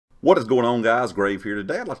What is going on, guys? Grave here.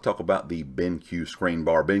 Today I'd like to talk about the BenQ screen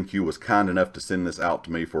bar. BenQ was kind enough to send this out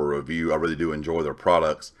to me for a review. I really do enjoy their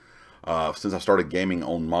products. Since I started gaming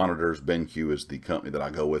on monitors, BenQ is the company that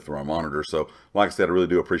I go with for my monitors. So like I said, I really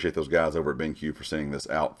do appreciate those guys over at BenQ for sending this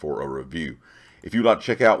out for a review. If you'd like to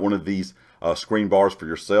check out one of these screen bars for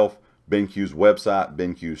yourself, BenQ's website,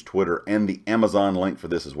 BenQ's Twitter, and the Amazon link for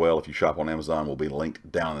this as well, if you shop on Amazon, will be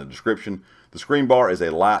linked down in the description. The screen bar is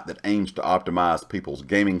a light that aims to optimize people's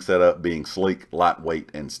gaming setup, being sleek, lightweight,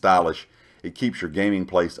 and stylish. It keeps your gaming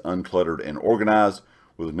place uncluttered and organized,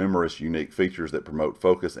 with numerous unique features that promote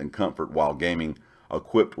focus and comfort while gaming,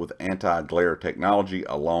 equipped with anti-glare technology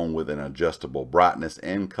along with an adjustable brightness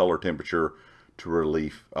and color temperature to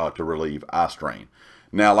relieve eye strain.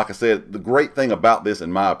 Now, like I said, the great thing about this,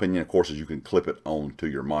 in my opinion, of course, is you can clip it onto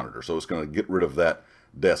your monitor. So it's going to get rid of that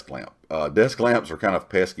desk lamp. Desk lamps are kind of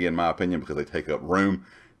pesky, in my opinion, because they take up room.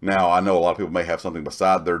 Now, I know a lot of people may have something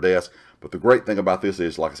beside their desk, but the great thing about this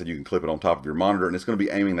is, like I said, you can clip it on top of your monitor, and it's going to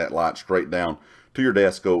be aiming that light straight down to your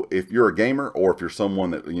desk. So if you're a gamer, or if you're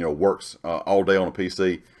someone that works all day on a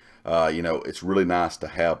PC, it's really nice to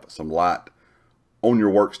have some light on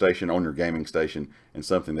your workstation, on your gaming station, and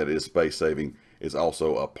something that is space saving is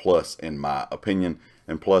also a plus, in my opinion.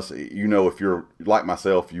 And plus, if you're like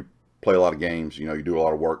myself, you play a lot of games, you do a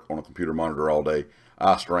lot of work on a computer monitor all day,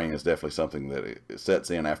 eye strain is definitely something that it sets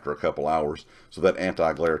in after a couple hours. So that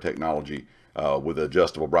anti-glare technology with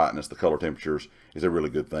adjustable brightness, the color temperatures, is a really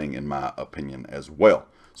good thing, in my opinion, as well.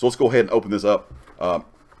 So let's go ahead and open this up.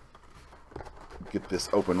 Get this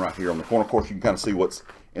open right here on the corner. Of course, you can kind of see what's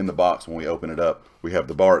in the box when we open it up. We have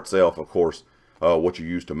the bar itself, of course, what you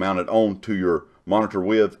use to mount it on to your monitor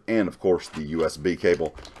with, and of course the USB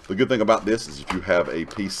cable. The good thing about this is if you have a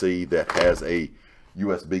PC that has a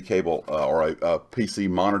USB cable or a PC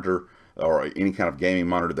monitor or any kind of gaming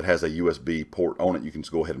monitor that has a USB port on it, you can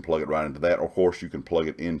just go ahead and plug it right into that. Or of course, you can plug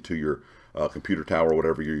it into your computer tower or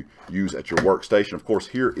whatever you use at your workstation. Of course,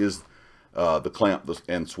 here is the clamp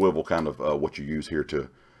and swivel, kind of what you use here to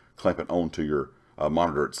clamp it onto your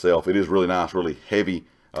monitor itself. It is really nice, really heavy,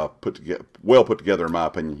 well put together, in my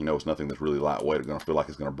opinion. It's nothing that's really lightweight or going to feel like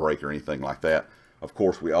it's going to break or anything like that. Of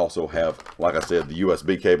course, we also have, like I said, the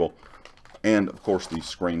USB cable, and of course the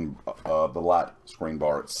light screen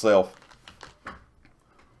bar itself,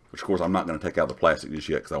 which of course I'm not going to take out the plastic just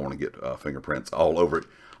yet because I want to get fingerprints all over it.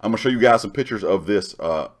 I'm going to show you guys some pictures of this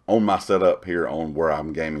on my setup here, on where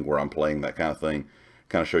I'm gaming, where I'm playing, that kind of thing.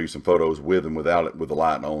 Kind of show you some photos with and without it, with the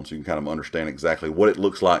light on, so you can kind of understand exactly what it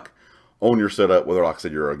looks like on your setup, whether, like I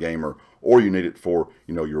said, you're a gamer or you need it for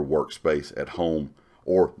your workspace at home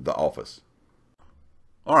or the office.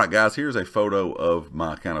 All right, guys, here's a photo of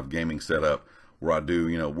my kind of gaming setup where I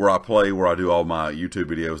do, where I play, where I do all my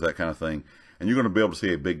YouTube videos, that kind of thing. And you're going to be able to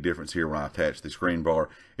see a big difference here when I attach the screen bar.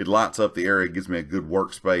 It lights up the area, gives me a good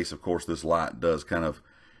workspace. Of course, this light does kind of,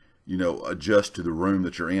 adjust to the room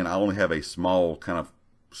that you're in. I only have a small kind of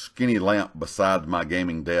skinny lamp beside my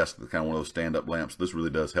gaming desk, the kind of one of those stand-up lamps. This really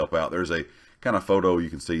does help out. There's a kind of photo, you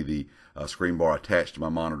can see the screen bar attached to my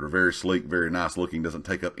monitor. Very sleek, very nice looking, doesn't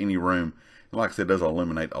take up any room, and like I said, does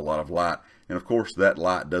eliminate a lot of light. And of course, that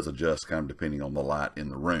light does adjust kind of depending on the light in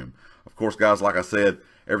the room. Of course, guys, like I said,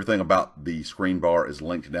 everything about the screen bar is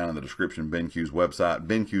linked down in the description. BenQ's website,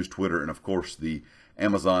 BenQ's Twitter, and of course the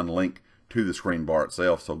Amazon link to the screen bar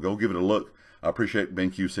itself. So go give it a look. I appreciate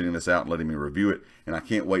BenQ sending this out and letting me review it, and I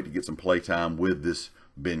can't wait to get some playtime with this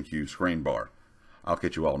BenQ screen bar. I'll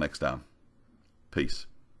catch you all next time. Peace.